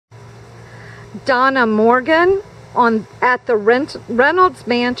Donna Morgan at the Reynolds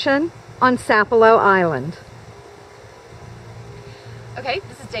Mansion on Sapelo Island. Okay,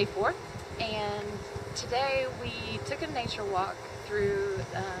 this is day 4, and today we took a nature walk through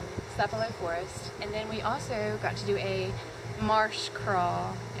Sapelo Forest, and then we also got to do a marsh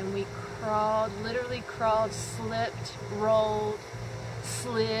crawl, and we literally crawled, slipped, rolled,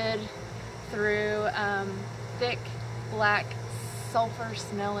 slid through thick, black,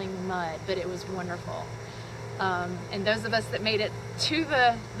 sulfur-smelling mud, but it was wonderful. And those of us that made it to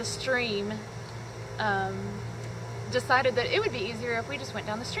the stream decided that it would be easier if we just went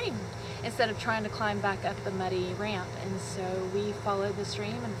down the stream instead of trying to climb back up the muddy ramp. And so we followed the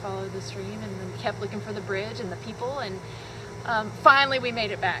stream and followed the stream and then kept looking for the bridge and the people, and finally we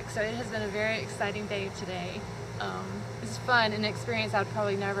made it back. So it has been a very exciting day today. It's fun, an experience I'd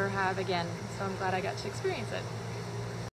probably never have again, so I'm glad I got to experience it.